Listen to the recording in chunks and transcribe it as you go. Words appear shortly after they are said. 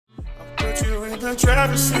the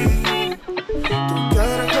driver's seat. Don't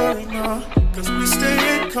gotta hurry now, cause we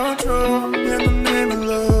stay in control in the name of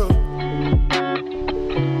love.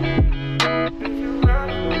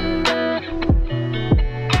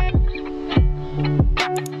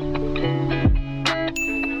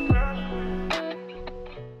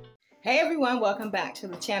 Hey everyone, welcome back to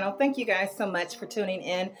the channel. Thank you guys so much for tuning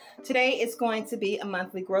in. Today is going to be a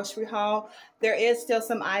monthly grocery haul. There is still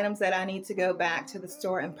some items that I need to go back to the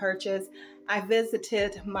store and purchase. I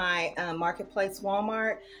visited my marketplace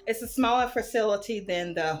Walmart. It's a smaller facility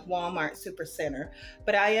than the Walmart Supercenter,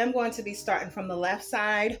 but I am going to be starting from the left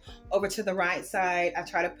side over to the right side. I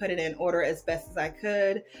try to put it in order as best as I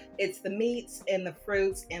could. It's the meats and the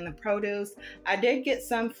fruits and the produce. I did get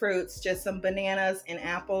some fruits, just some bananas and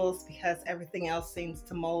apples, because everything else seems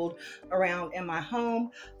to mold around in my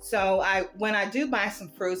home. So when I do buy some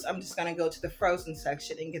fruits, I'm just going to go to the frozen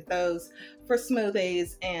section and get those for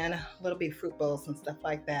smoothies and little bit fruit bowls and stuff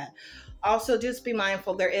like that. Also, just be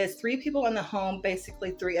mindful, there is 3 people in the home,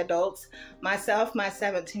 basically 3 adults, myself, my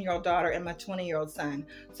 17-year-old daughter, and my 20-year-old son.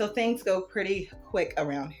 So things go pretty quick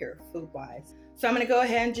around here food-wise. So I'm going to go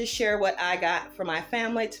ahead and just share what I got for my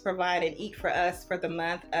family to provide and eat for us for the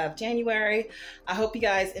month of January. I hope you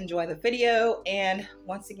guys enjoy the video, and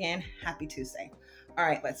once again, happy Tuesday. All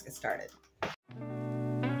right, let's get started.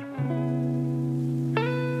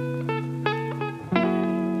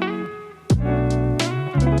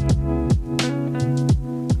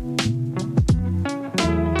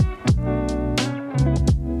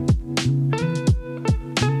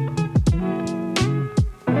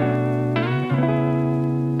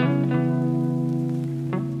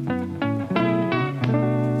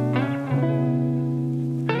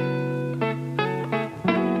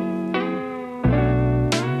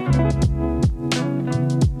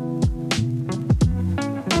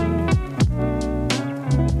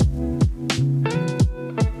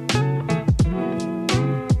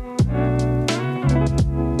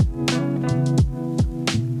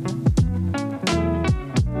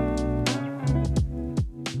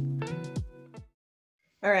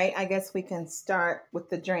 All right, I guess we can start with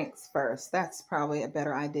the drinks first. That's probably a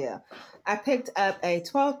better idea. I picked up a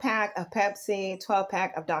 12-pack of Pepsi,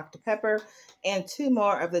 12-pack of Dr. Pepper, and 2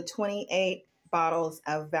 more of the 28 bottles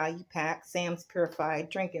of Value Pack Sam's Purified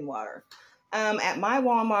Drinking Water. At my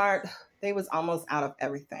Walmart, they was almost out of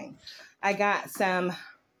everything. I got some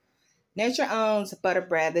Nature Owns butter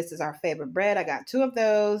bread. This is our favorite bread. I got 2 of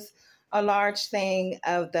those, a large thing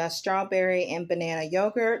of the strawberry and banana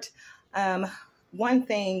yogurt, 1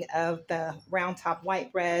 thing of the round top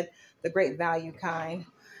white bread, the Great Value kind.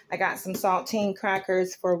 I got some saltine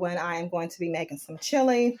crackers for when I am going to be making some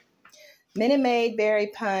chili. Minute Maid Berry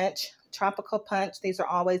Punch, Tropical Punch. These are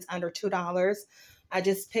always under $2. I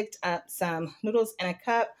just picked up some noodles in a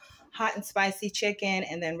cup, hot and spicy chicken,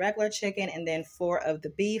 and then regular chicken, and then 4 of the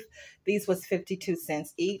beef. These was 52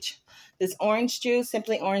 cents each. This orange juice,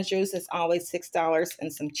 Simply Orange Juice, is always $6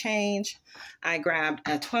 and some change. I grabbed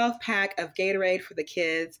a 12-pack of Gatorade for the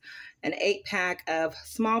kids, an 8-pack of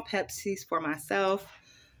small Pepsis for myself.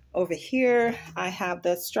 Over here, I have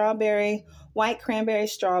the strawberry, white cranberry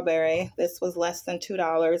strawberry. This was less than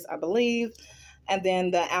 $2, I believe. And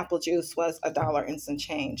then the apple juice was $1 and some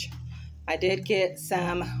change. I did get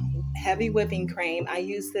some heavy whipping cream. I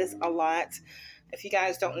use this a lot. If you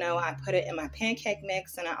guys don't know, I put it in my pancake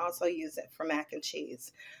mix, and I also use it for mac and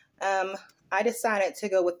cheese. I decided to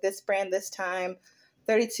go with this brand this time.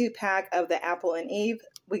 32-pack of the Apple and Eve.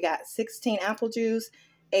 We got 16 apple juice,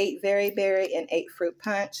 8 Very Berry, and 8 fruit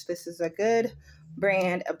punch. This is a good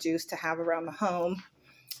brand of juice to have around the home.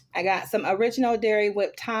 I got some original dairy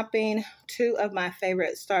whipped topping, 2 of my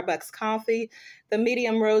favorite Starbucks coffee, the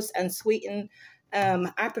medium roast unsweetened.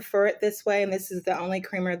 I prefer it this way, and this is the only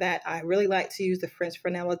creamer that I really like to use, the French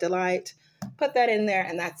Vanilla Delight. Put that in there,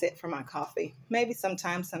 and that's it for my coffee. Maybe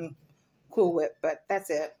sometimes some Cool Whip, but that's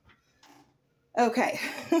it. Okay.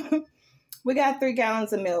 We got 3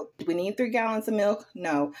 gallons of milk. Do we need 3 gallons of milk?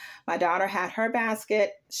 No. My daughter had her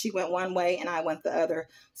basket. She went one way, and I went the other.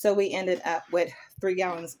 So we ended up with 3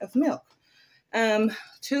 gallons of milk.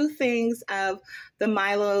 2 things of the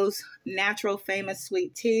Milo's Natural Famous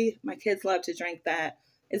Sweet Tea. My kids love to drink that.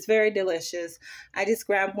 It's very delicious. I just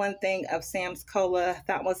grabbed 1 thing of Sam's Cola.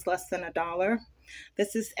 That was less than $1.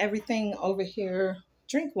 This is everything over here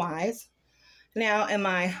drink-wise. Now, in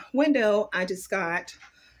my window, I just got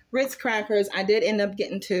Ritz crackers. I did end up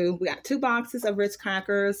getting 2. We got 2 boxes of Ritz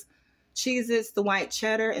crackers, Cheez-Its, the white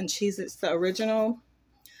cheddar, and Cheez-Its, the original.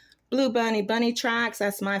 Blue Bunny Bunny Tracks.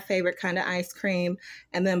 That's my favorite kind of ice cream.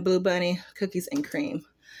 And then Blue Bunny cookies and cream.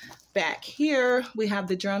 Back here, we have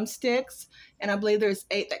the drumsticks, and I believe there's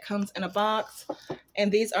 8 that comes in a box.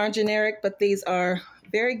 And these are generic, but these are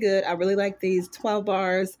very good. I really like these 12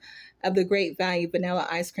 bars of the Great Value vanilla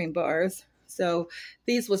ice cream bars. So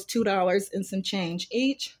these was $2 and some change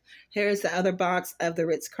each. Here's the other box of the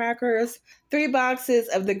Ritz crackers. 3 boxes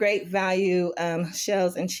of the Great Value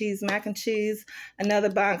shells and cheese mac and cheese. Another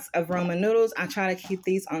box of Roman noodles. I try to keep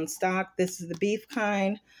these on stock. This is the beef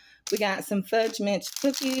kind. We got some fudge mint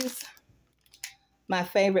cookies. My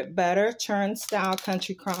favorite butter, churn style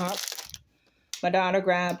country crock. My daughter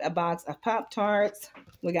grabbed a box of Pop-Tarts.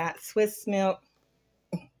 We got Swiss milk.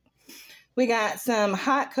 We got some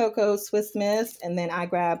hot cocoa Swiss Miss, and then I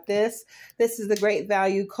grabbed this. This is the Great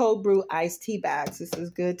Value cold brew iced tea bags. This is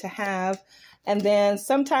good to have. And then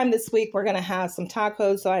sometime this week, we're going to have some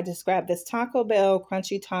tacos. So I just grabbed this Taco Bell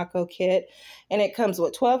Crunchy Taco Kit, and it comes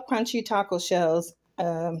with 12 crunchy taco shells,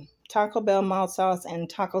 Taco Bell mild sauce, and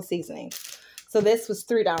taco seasoning. So this was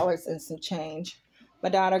 $3 and some change. My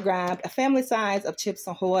daughter grabbed a family size of Chips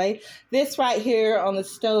Ahoy. This right here on the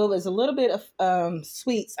stove is a little bit of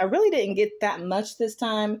sweets. I really didn't get that much this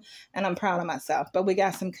time, and I'm proud of myself. But we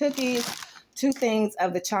got some cookies, 2 things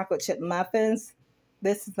of the chocolate chip muffins.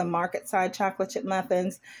 This is the market side chocolate chip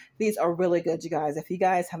muffins. These are really good, you guys. If you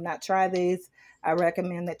guys have not tried these, I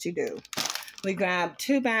recommend that you do. We grabbed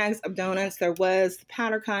 2 bags of donuts. There was the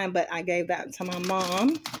powder kind, but I gave that to my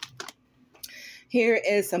mom. Here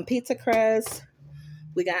is some pizza crust.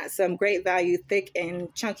 We got some Great Value thick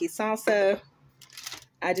and chunky salsa.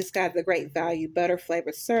 I just got the Great Value butter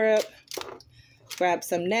flavored syrup. Grab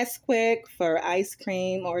some Nesquik for ice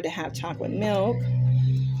cream or to have chocolate milk.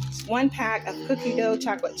 1 pack of cookie dough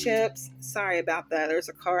chocolate chips. Sorry about that. There's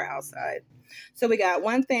a car outside. So we got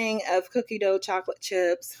 1 thing of cookie dough chocolate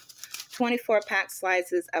chips. 24-pack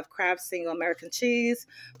slices of Kraft single American cheese.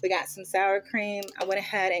 We got some sour cream. I went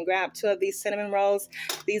ahead and grabbed 2 of these cinnamon rolls.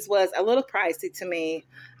 These was a little pricey to me,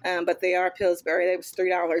 but they are Pillsbury. They was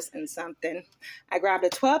 $3 and something. I grabbed a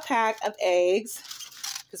 12-pack of eggs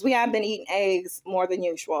because we have been eating eggs more than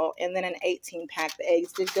usual. And then an 18-pack. The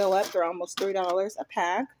eggs did go up. They're almost $3 a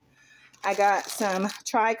pack. I got some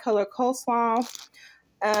tricolor coleslaw.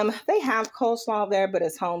 They have coleslaw there, but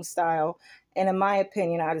it's home style. And in my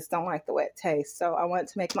opinion, I just don't like the way it tastes. So I wanted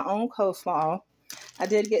to make my own coleslaw. I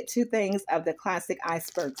did get 2 things of the classic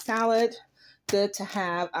iceberg salad. Good to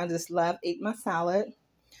have. I just love eating my salad.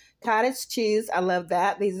 Cottage cheese. I love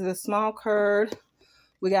that. These are the small curd.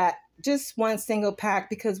 We got just 1 single pack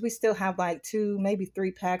because we still have like 2, maybe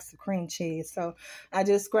 3 packs of cream cheese. So I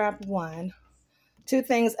just grabbed 1. 2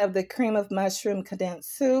 things of the cream of mushroom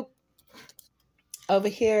condensed soup. Over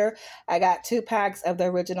here, I got 2 packs of the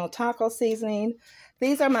original taco seasoning.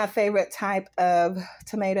 These are my favorite type of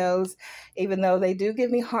tomatoes, even though they do give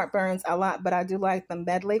me heartburns a lot, but I do like the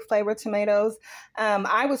medley flavor tomatoes.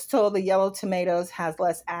 I was told the yellow tomatoes has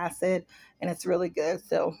less acid, and it's really good.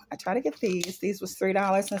 So I try to get these. These was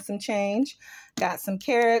 $3 and some change. Got some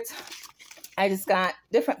carrots. I just got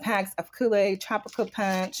different packs of Kool-Aid, tropical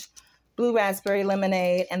punch, blue raspberry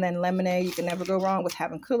lemonade, and then lemonade. You can never go wrong with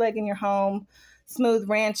having Kool-Aid in your home. Smooth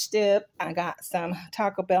ranch dip. I got some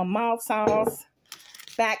Taco Bell mild sauce.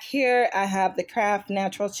 Back here, I have the Kraft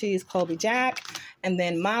natural cheese Colby Jack, and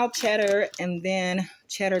then mild cheddar, and then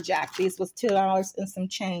cheddar jack. These was $2 and some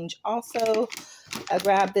change. Also, I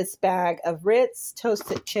grabbed this bag of Ritz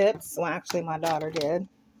toasted chips. Well, actually, my daughter did.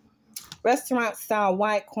 Restaurant style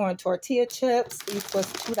white corn tortilla chips. These was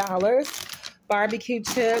 $2. Barbecue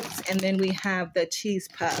chips, and then we have the cheese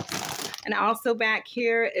puffs. And also back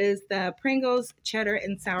here is the Pringles cheddar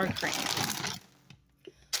and sour cream.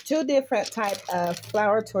 2 different type of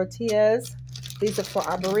flour tortillas. These are for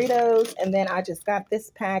our burritos. And then I just got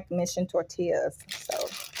this pack, Mission tortillas. So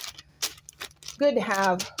good to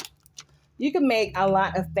have. You can make a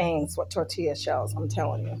lot of things with tortilla shells, I'm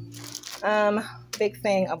telling you. Big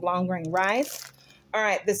thing of long grain rice. All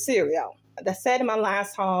right, the cereal. I said in my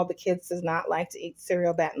last haul, the kids does not like to eat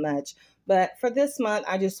cereal that much. But for this month,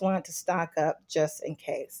 I just wanted to stock up just in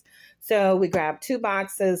case. So we grabbed 2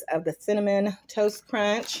 boxes of the Cinnamon Toast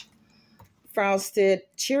Crunch, Frosted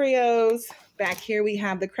Cheerios. Back here we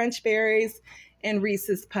have the Crunch Berries and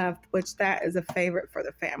Reese's Puffed, which that is a favorite for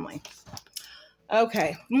the family.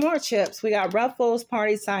 Okay, more chips. We got Ruffles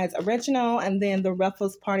Party Size Original, and then the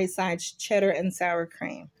Ruffles Party Size Cheddar and Sour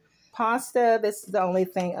Cream. Pasta, this is the only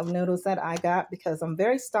thing of noodles that I got because I'm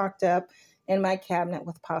very stocked up in my cabinet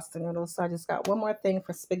with pasta noodles. So I just got 1 more thing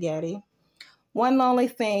for spaghetti. 1 lonely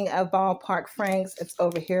thing of Ballpark Franks. It's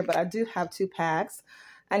over here, but I do have 2 packs.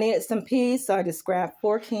 I needed some peas, so I just grabbed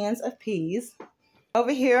 4 cans of peas.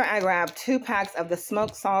 Over here, I grabbed 2 packs of the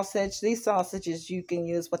smoked sausage. These sausages you can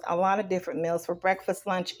use with a lot of different meals for breakfast,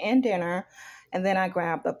 lunch, and dinner. And then I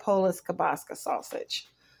grabbed the Polish kielbasa sausage.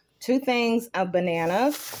 2 things of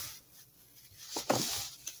bananas.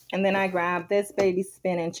 And then I grabbed this baby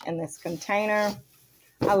spinach in this container.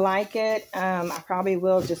 I like it. I probably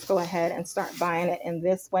will just go ahead and start buying it in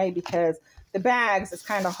this way because the bags, it's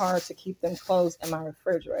kind of hard to keep them closed in my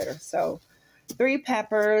refrigerator. So 3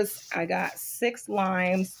 peppers, I got 6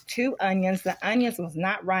 limes, 2 onions. The onions was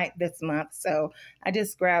not ripe this month, so I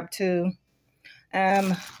just grabbed 2.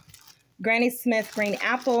 Granny Smith green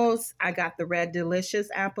apples. I got the Red Delicious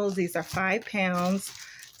apples. These are 5 pounds.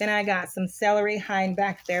 Then I got some celery hiding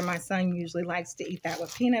back there. My son usually likes to eat that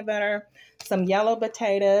with peanut butter. Some yellow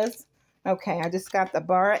potatoes. Okay, I just got the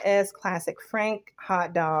Bar S Classic Frank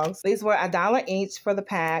hot dogs. These were $1 each for the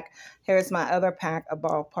pack. Here's my other pack of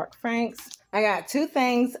Ballpark Franks. I got 2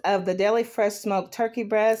 things of the Deli Fresh smoked turkey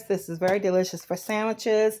breast. This is very delicious for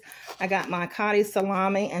sandwiches. I got my Cotty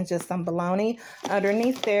salami and just some bologna.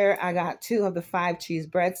 Underneath there, I got 2 of the 5 cheese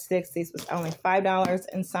breadsticks. These was only $5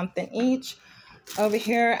 and something each. Over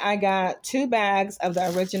here, I got 2 bags of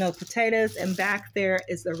the original potatoes, and back there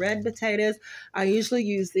is the red potatoes. I usually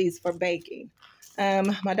use these for baking.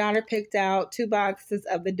 My daughter picked out 2 boxes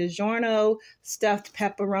of the DiGiorno stuffed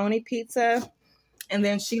pepperoni pizza, and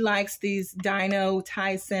then she likes these Dino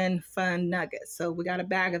Tyson fun nuggets, so we got a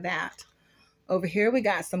bag of that. Over here, we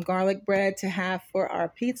got some garlic bread to have for our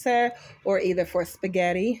pizza or either for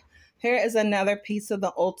spaghetti. Here is another piece of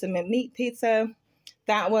the Ultimate Meat Pizza.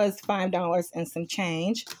 That was $5 and some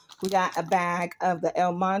change. We got a bag of the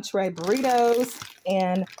El Montre burritos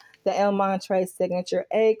and the El Montre signature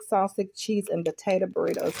egg, sausage, cheese, and potato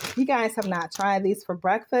burritos. If you guys have not tried these for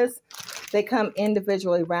breakfast, they come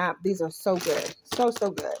individually wrapped. These are so good. So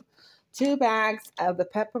good. 2 bags of the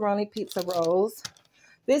pepperoni pizza rolls.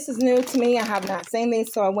 This is new to me. I have not seen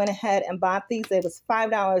these, so I went ahead and bought these. It was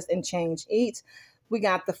 $5 and change each. We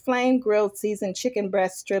got the flame grilled seasoned chicken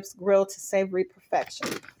breast strips grilled to savory perfection.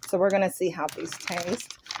 So we're going to see how these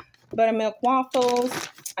taste. Buttermilk waffles.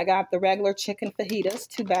 I got the regular chicken fajitas,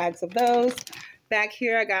 2 bags of those. Back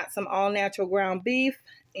here, I got some all-natural ground beef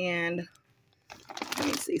and, let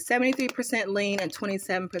me see, 73% lean and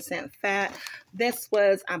 27% fat. This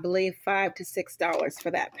was, I believe, $5 to $6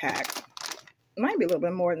 for that pack. It might be a little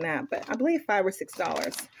bit more than that, but I believe $5 or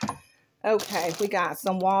 $6. Okay, we got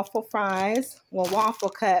some waffle fries. Well, waffle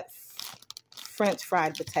cut French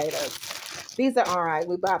fried potatoes. These are all right.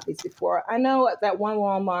 We bought these before. I know at that one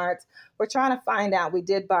Walmart, we're trying to find out. We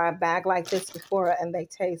did buy a bag like this before, and they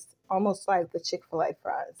taste almost like the Chick-fil-A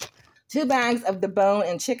fries. 2 bags of the bone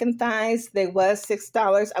and chicken thighs. They was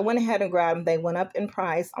 $6. I went ahead and grabbed them. They went up in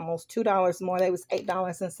price, almost $2 more. They was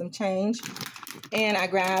 $8 and some change. And I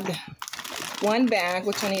grabbed 1 bag,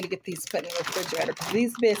 which I need to get these put in the refrigerator because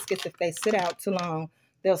these biscuits, if they sit out too long,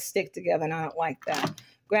 they'll stick together, and I don't like that.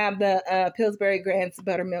 Grab the Pillsbury Grants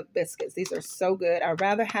buttermilk biscuits. These are so good. I'd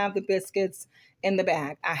rather have the biscuits in the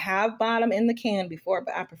bag. I have bought them in the can before,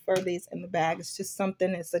 but I prefer these in the bag. It's just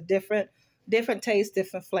something, it's a different taste,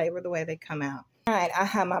 different flavor, the way they come out. All right, I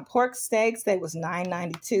have my pork steaks. They was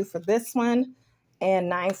 $9.92 for this one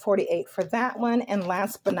and $9.48 for that one. And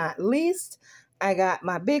last but not least, I got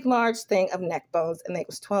my big, large thing of neck bones, and it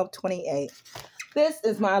was $12.28. This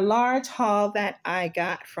is my large haul that I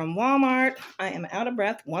got from Walmart. I am out of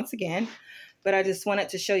breath once again, but I just wanted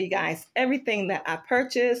to show you guys everything that I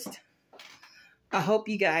purchased. I hope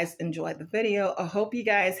you guys enjoyed the video. I hope you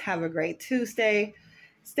guys have a great Tuesday.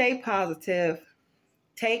 Stay positive.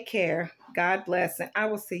 Take care. God bless, and I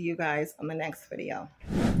will see you guys on the next video.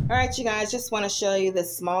 All right, you guys, just want to show you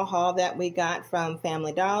this small haul that we got from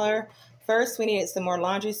Family Dollar. First, we needed some more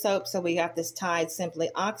laundry soap, so we got this Tide Simply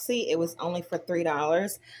Oxy. It was only for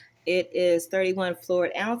 $3. It is 31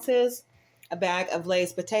 fluid ounces. A bag of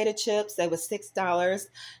Lay's potato chips. They was $6.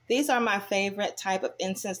 These are my favorite type of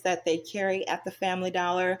incense that they carry at the Family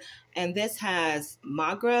Dollar. And this has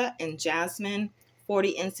Magra and Jasmine, 40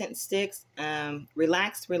 incense sticks,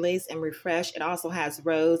 relax, release, and refresh. It also has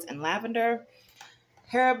rose and lavender.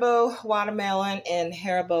 Haribo watermelon and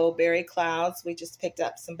Haribo berry clouds. We just picked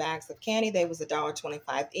up some bags of candy. They was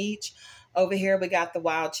 $1.25 each. Over here we got the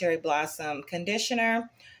wild cherry blossom conditioner,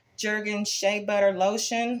 Jergens shea butter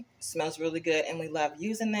lotion. Smells really good and we love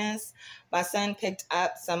using this. My son picked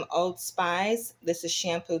up some Old Spice. This is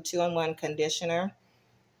shampoo 2-in-1 conditioner.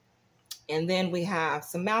 And then we have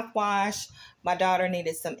some mouthwash. My daughter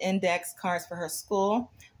needed some index cards for her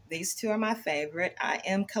school. These 2 are my favorite. I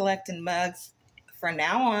am collecting mugs from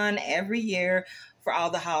now on every year for all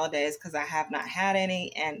the holidays because I have not had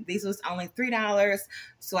any. And these was only $3.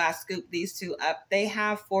 So I scooped these two up. They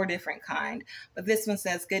have 4 different kind, but this one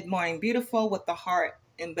says Good Morning Beautiful with the heart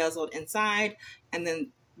embezzled inside. And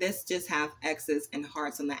then this just have X's and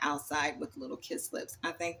hearts on the outside with little kiss lips.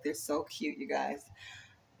 I think they're so cute, you guys.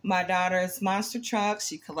 My daughter's monster truck,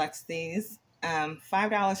 she collects these.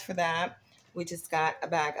 $5 for that. We just got a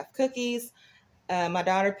bag of cookies. My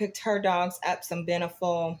daughter picked her dogs up some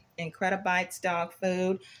Beneful Incredibites dog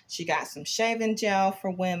food. She got some shaving gel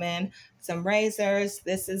for women, some razors.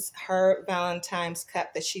 This is her Valentine's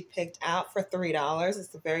cup that she picked out for $3.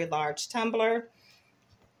 It's a very large tumbler.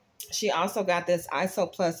 She also got this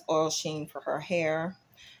ISO Plus oil sheen for her hair.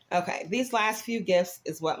 Okay, these last few gifts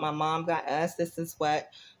is what my mom got us. This is what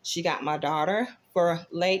she got my daughter for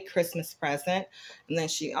late Christmas present. And then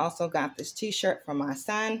she also got this t-shirt for my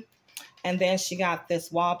son. And then she got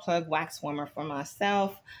this wall plug wax warmer for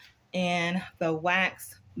myself. And the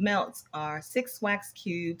wax melts are 6 wax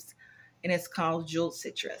cubes, and it's called Jeweled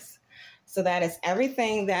Citrus. So that is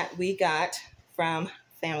everything that we got from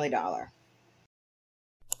Family Dollar.